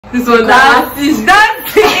This was acid.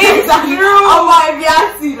 That's it. On my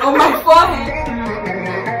acid, on my forehead.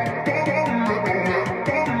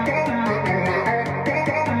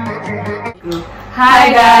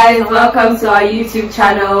 Hi guys, welcome to our YouTube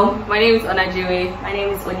channel. My name is Onajiwe. My name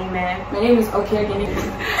is Onime. My name is Okay.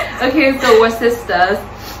 Okay, so we're sisters,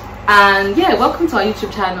 and yeah, welcome to our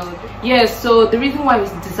YouTube channel. Yeah, so the reason why we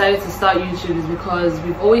decided to start YouTube is because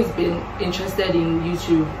we've always been interested in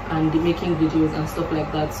YouTube and making videos and stuff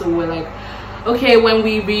like that. So we're like, okay, when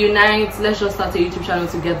we reunite, let's just start a YouTube channel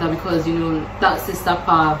together, because you know that sister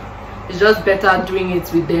power. It's just better doing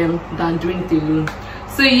it with them than doing it alone.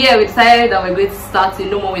 So yeah, we decided that we're going to start it,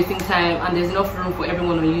 no more wasting time, and there's enough room for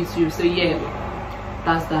everyone on YouTube. So yeah,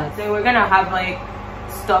 that's that. So we're gonna have like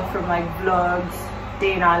stuff from like vlogs,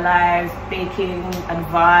 day in our lives, baking,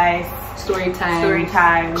 advice, story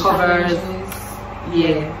time, covers,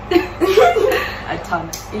 yeah, a ton.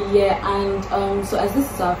 Yeah, and so as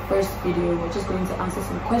this is our first video, we're just going to answer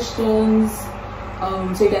some questions,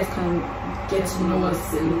 so you guys can get to know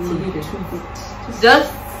us a little bit.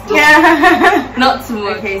 Just yeah, not too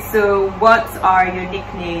much. Okay, so what are your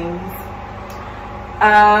nicknames?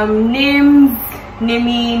 Nims,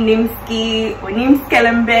 Nimi, Nimski, or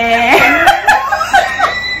Nimskelembe.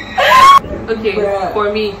 Okay, bruh.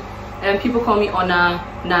 For me, people call me Ona,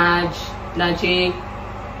 Naj, Naje,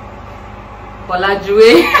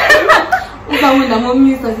 Olajuwe.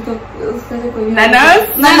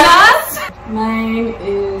 Nanas. Mine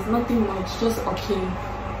is nothing much, just okay.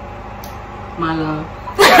 Mala.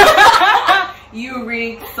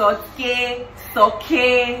 Yuri, Soke, Soke.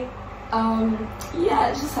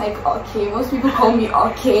 Yeah, just like okay. Most people call me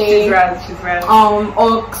okay. She's red.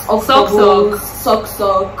 Ox,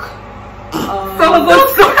 sock.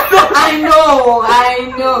 I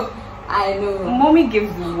know. Mommy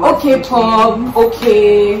gives the word. Okay, Pop.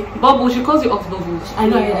 Okay. Bubble. She calls you Ox Bubble. I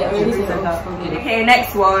know. Yeah, okay,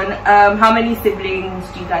 next one. How many siblings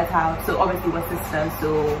do you guys have? So obviously we're sisters.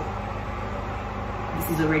 So this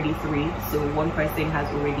is already 3. So one person has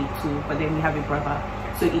already 2, but then we have a brother.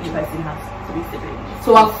 So each person has 3 siblings.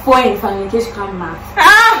 So we're 4 in family. In case you can't math.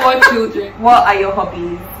 4 children. What are your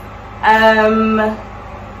hobbies?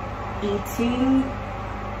 Eating,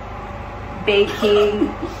 baking,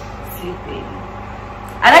 sleeping.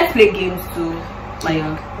 I like to play games too. Like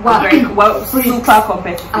super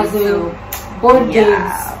competitive. As in board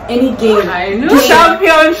games, any game. I know.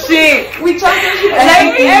 Championship. We championship.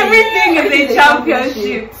 Everything is a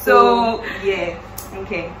championship. So yeah.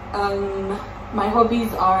 Okay. My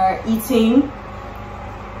hobbies are eating.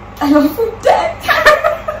 I love food.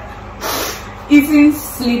 Eating,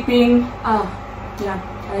 sleeping. Yeah.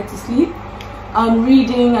 I like to sleep.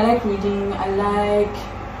 Reading. I like reading. I like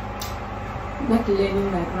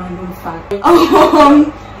learning like random facts. I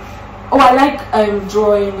like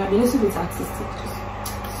drawing. I'm a little bit artistic.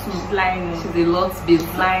 She's lying. She's a lot bit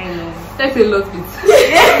lying. That's a lot bit.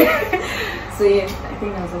 So yeah, I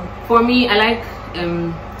think that's all. For me, I like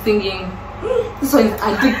singing. This one is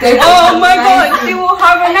addicted. Oh my god, she will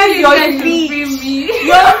harmonize your speech.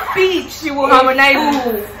 Your speech, she will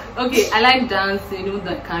harmonize. Okay, I like dancing, even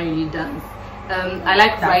though I can't really dance. I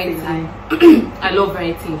like writing. I love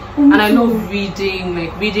writing. And I love reading,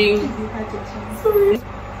 like reading.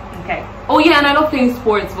 Okay. Oh yeah, and I love playing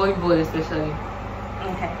sports, volleyball especially.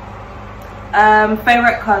 Okay.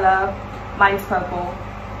 Favorite color? Mine's purple.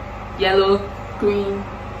 Yellow. Green.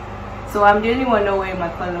 So I'm the only one knowing my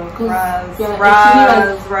color. Raz. You're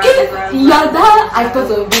that, I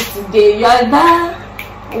thought of this today. You're that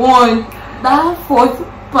 4th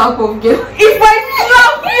pack of girl. If I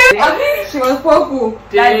slap you! I think she was purple.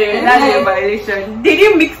 That's a violation. Did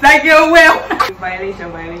you mix that girl well?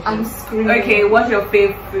 Violation. I'm screaming. Okay, what's your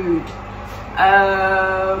favorite food?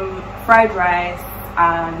 Fried rice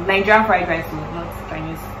and Nigerian fried rice, not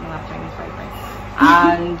Chinese fried rice.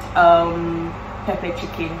 And pepper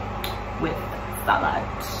chicken with salad.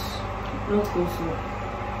 Not coleslaw.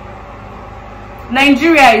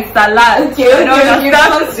 Nigeria is salad. Okay.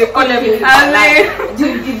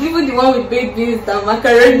 Even the one with baked beans and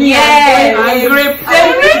macaroni and grapes.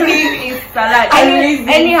 Everything is salad.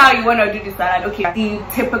 Anyhow you want to do the salad. Okay. The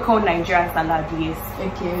typical Nigerian salad is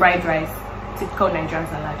fried rice, typical Nigerian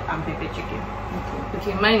salad, and pepper chicken.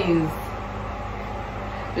 Okay, mine is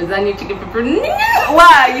lasagna chicken pepper.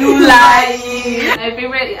 Why are you lying? My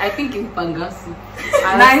favorite, I think, is bangasu.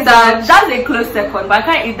 That's a close second, but I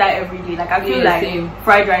can't eat that every day. Like I feel like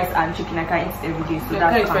fried rice and chicken, I can't eat it every day. So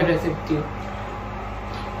that's fried rice every day.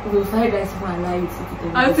 The fried rice will allow you to eat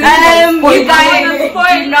it. You guys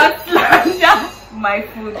do not slander my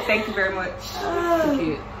food. Thank you very much.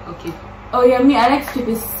 Okay. Oh yeah, me, I like to keep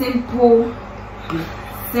it simple.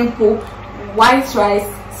 simple white rice,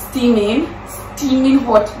 steaming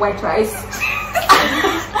hot white rice,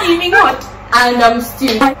 Steaming hot. and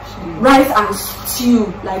stew, rice and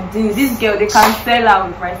stew like this. This girl, they can sell out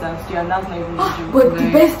with rice and stew, and that's not even a joke. But the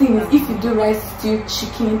best thing is if you do rice, stew,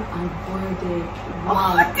 chicken, and boiled egg.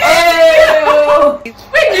 Wow.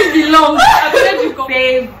 Where do you belong?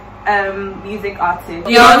 Fave music artist.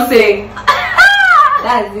 Beyonce.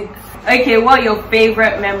 That's it. Okay, what are your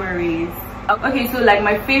favorite memories? Okay, so like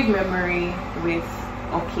my favorite memory with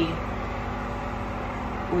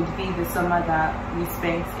would be the summer that we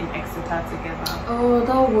spent in Exeter together. Oh,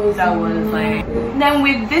 that was like. Then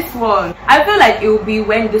with this one, I feel like it would be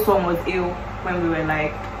when this one was ill, when we were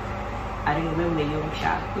like, I don't know, when we were young,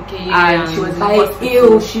 Okay, and she was in by hospital.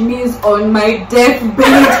 ill, she means on my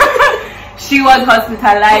deathbed. She was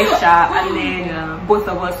hospitalized, and then both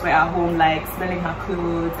of us were at home, like smelling her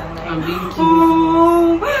clothes and like, I'm being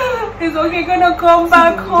oh, is okay gonna come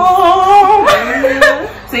back home?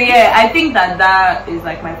 So yeah, I think that is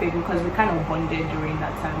like my favorite because we kind of bonded during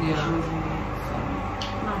that time. Yeah. She was in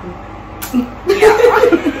it,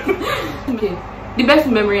 so. Okay, the best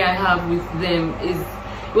memory I have with them is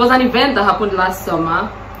it was an event that happened last summer,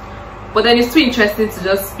 but then it's too interesting to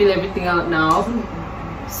just spill everything out now.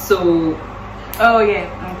 So Oh yeah,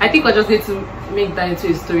 I think I just need to make that into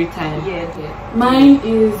a story time. Yeah. Mine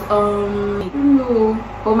is I don't know,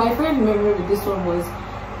 but my favorite memory with this one was,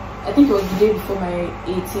 I think it was the day before my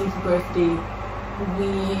 18th birthday.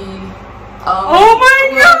 Oh my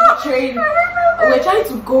god! We're trying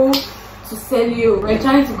to go to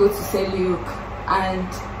Selyoke. And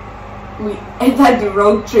we entered the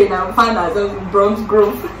wrong train and found ourselves in Bronx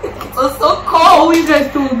Grove. It was so cold. You guys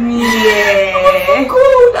told me. It was so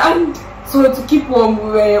cold, and so to keep warm, we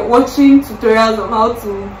were watching tutorials on how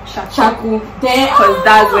to shaku. Because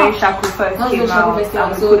that's when shaku first came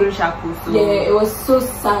out. So, Shaku, so. Yeah, it was so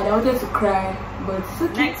sad. I wanted to cry, but it's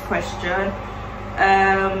okay. Next question.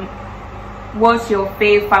 What's your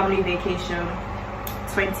fave family vacation?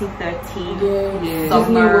 2013. Yeah, Summer.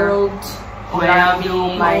 Disney World,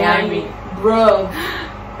 Miami. Bro.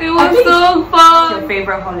 It was so What's fun. your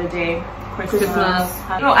favorite holiday? Christmas.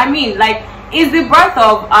 No, I mean like it's the birth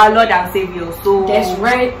of our Lord and Savior. So That's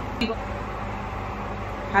right.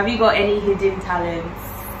 have you got any hidden talents?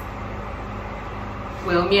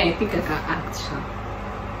 Well, me, I think I can act.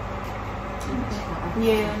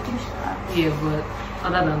 Yeah. Yeah, but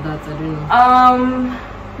other than that, I don't know.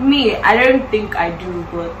 Me, I don't think I do,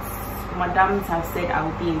 but madams have said I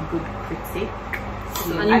will be a good critic.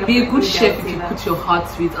 So And you'll be a good chef if you put your heart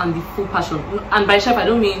to it and the full passion. And by chef, I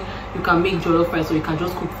don't mean you can make jollof rice or you can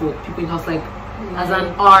just cook for people in the house, like as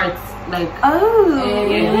an art, like. Oh.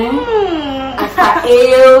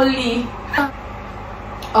 Aioli.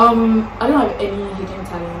 I don't have any hidden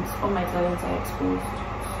talents. All my talents are exposed.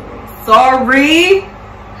 So. Sorry.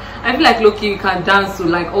 I feel like Loki, you can dance to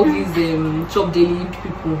like all these Chop Daily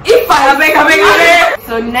people. If I make.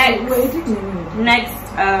 So next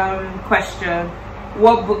question.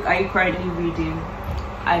 What book are you currently reading?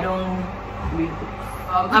 I don't read books.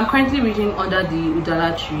 I'm currently reading Under the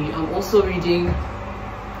Udala Tree. I'm also reading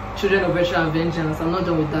Children of Virtue and Vengeance. I'm not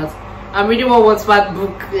done with that. I'm reading one Wattpad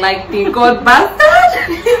book, like the God Bastard.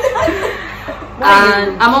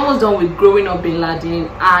 And I'm almost done with Growing Up Bin Laden,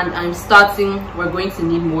 and I'm starting We're Going to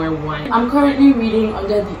Need More Wine. I'm currently reading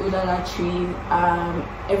Under the Udala Tree.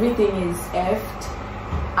 Everything is Effed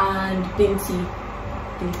and Binti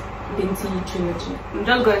trilogy. I'm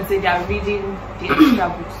just going to say they are reading the extra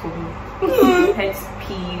books for me. Pet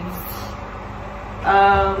peeves.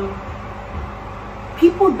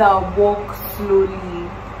 People that walk slowly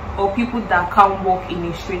or people that can't walk in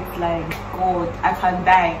a straight line. God, I can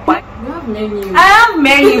die. You have many. I have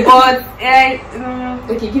many, but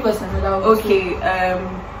okay, give us another one. okay.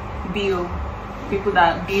 Bill. People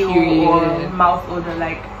that Bill or mouth odor,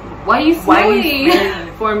 like Why are you smelling?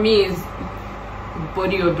 smelling? For me, is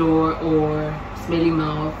body odor or smelly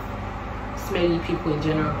mouth, smelly people in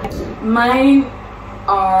general. Mine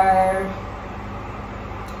are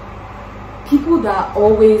people that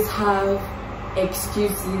always have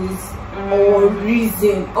excuses or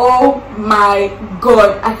reason. Oh my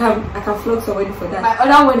god, I can flog somebody for that. My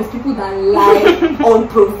other one is people that lie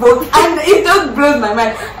unprovoked, and it just blows my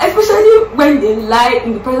mind, especially when they lie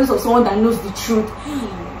in the presence of someone that knows the truth.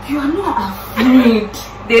 You are not afraid.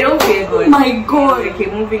 They don't feel good. Oh my god. Okay,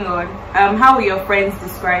 moving on. How will your friends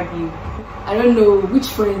describe you? I don't know which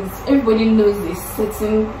friends. Everybody knows a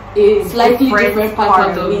slightly different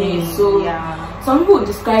part of me. So yeah. Some people would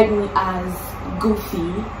describe me as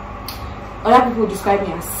goofy. Other people would describe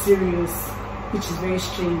me as serious, which is very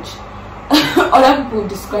strange. Other people would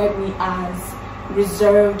describe me as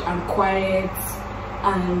reserved and quiet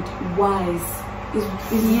and wise.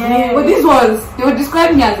 Yeah. But these ones, they would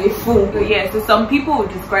describe me as a fool. Yeah, so some people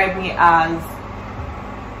would describe me as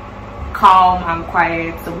calm and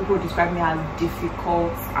quiet. Some people would describe me as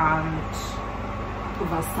difficult and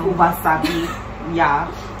oversabi.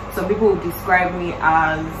 Yeah. Some people would describe me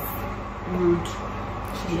as rude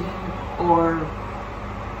or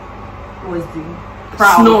was the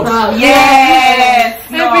proud. Snob. Yes.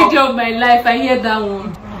 Every day of my life I hear that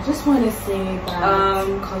one. I just want to say that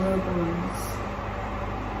collarbones.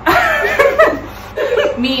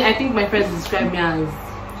 Me, I think my friends describe me as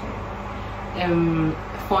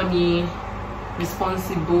funny,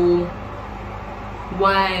 responsible,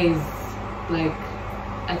 wise. Like,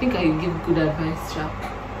 I think I give good advice, Jack.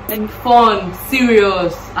 And fun,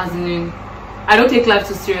 serious, as in I don't take life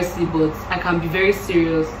too seriously, but I can be very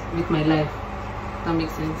serious with my life. That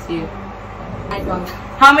makes sense. Yeah. I don't.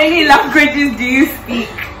 How many languages do you speak?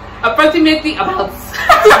 Approximately about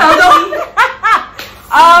 2,000.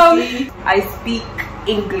 I speak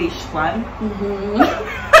English one.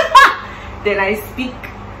 Then I speak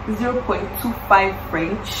 0.25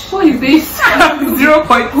 French. What is this?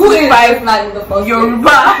 0.25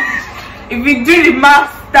 Yoruba. If you do the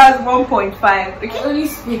math, that's 1.5. I only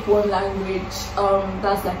speak one language.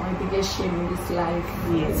 That's like my biggest shame in this life.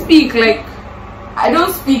 Yeah. Speak like I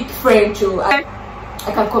don't speak French. I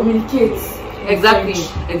can communicate. Exactly,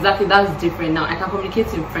 French. exactly. That's different now. I can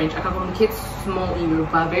communicate in French. I can communicate small in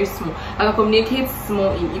Yoruba, very small. I can communicate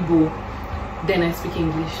small in Igbo. Then I speak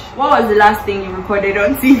English. What was the last thing you recorded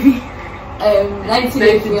on TV? 90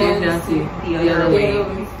 Day Fiancé. The other way.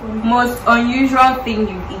 Most unusual thing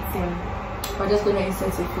you've eaten? We're just gonna insert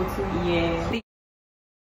a photo. Yeah.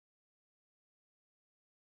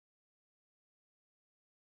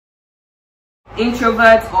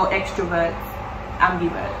 Introvert or extrovert?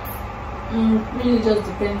 Ambivert? Really just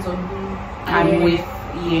depends on who I'm with.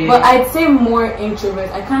 Yeah. But I'd say more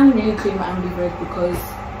introvert. I can't really claim ambivert because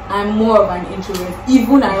I'm more of an introvert,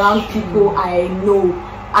 even around people I know.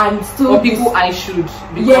 And still, or people I should.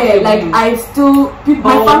 Yeah, like I still,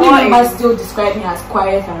 my family members still describe me as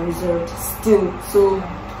quiet and reserved. Still, so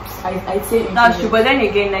I'd say that's true. But then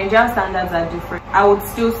again, Nigerian standards are different. I would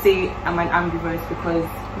still say I'm an ambivert because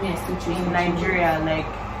I still choose in Nigeria, like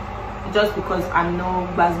just because I'm no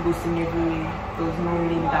basbos in every way, does not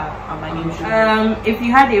mean that I'm an introvert. If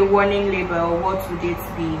you had a warning label, what would it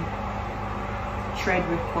be? Tread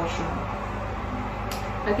with caution.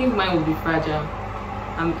 I think mine would be fragile.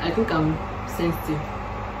 I think I'm sensitive.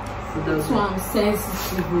 So that's why I'm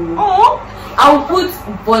sensitive. Oh, I'll put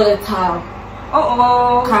volatile.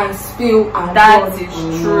 Can spill and that is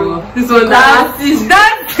true. So that is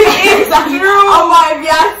true. On my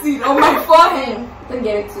acid, on my forehead. Don't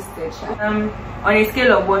get it twisted. On a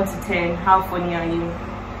scale of 1 to 10, how funny are you?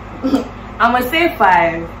 I'm gonna say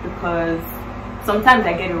 5 because sometimes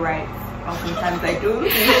I get it right. Or sometimes I do.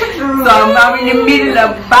 So I'm in the middle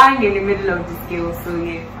of in the middle of the scale. So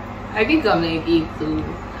yeah, I think I'm like 8. So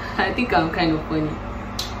I think I'm kind of funny.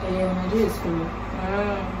 Yeah, Nigeria is funny.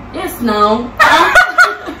 Yes, now.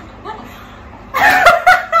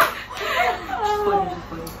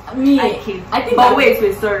 Me, I think. But wait,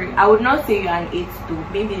 sorry. I would not say you're an 8 too.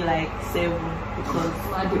 Maybe like 7 because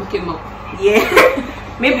I came up. Yeah,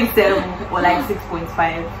 maybe 7 or like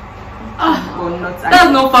 6.5. Or not.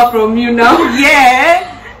 That's not far from you now. Yeah.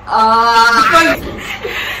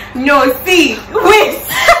 No, see, wait.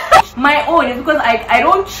 My own is because I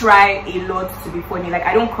don't try a lot to be funny. Like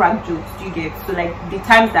I don't crack jokes. Do you get? So like the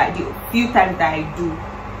few times that I do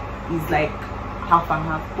is like half and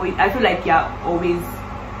half. But I feel like you're always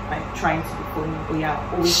like trying to be funny. But you're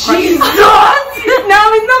always. She's not.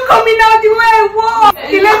 Now it's not coming out the way I want.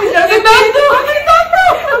 Okay, let me just.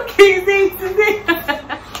 Okay, say.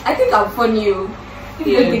 I think I'm funny. You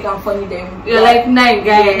don't think I'm funny then? You're like 9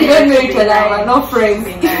 guys. We don't know each other. We're not friends.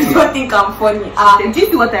 You don't think I'm funny? Do you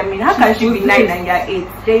see what I mean? How can she be 9 and you're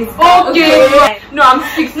 8? Okay. No, I'm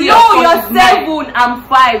 6. No, you're 7. I'm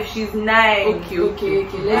 5. She's 9. Okay.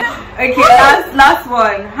 Okay. Last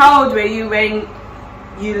one. How old were you when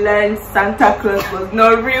you learned Santa Claus was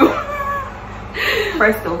not real?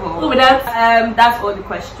 First of all. Oh, that's all the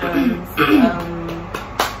questions.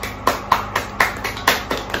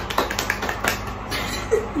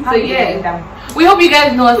 So yeah, we hope you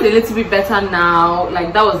guys know us a little bit better now.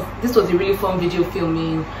 Like this was a really fun video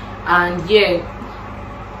filming, and yeah,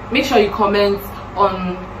 make sure you comment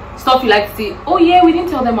on stuff you like to see. Oh yeah, we didn't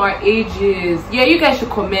tell them our ages. Yeah, you guys should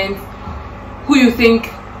comment who you think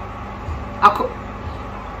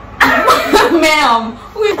ma'am,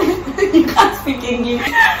 you can't speak English.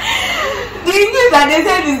 The English that they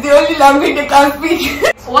said is the only language they can speak.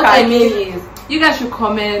 What I mean is, you guys should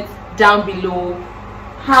comment down below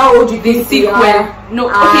how old you think we are. No,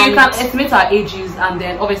 okay, you can estimate our ages, and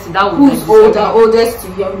then obviously that would who's older, oldest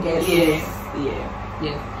to youngest. Yes.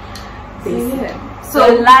 Yeah. So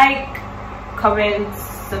So like, comment,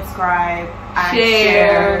 subscribe, and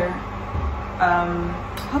share.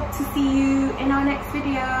 Hope to see you in our next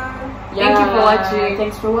video. Thank you for watching.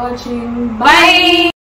 Thanks for watching. Bye.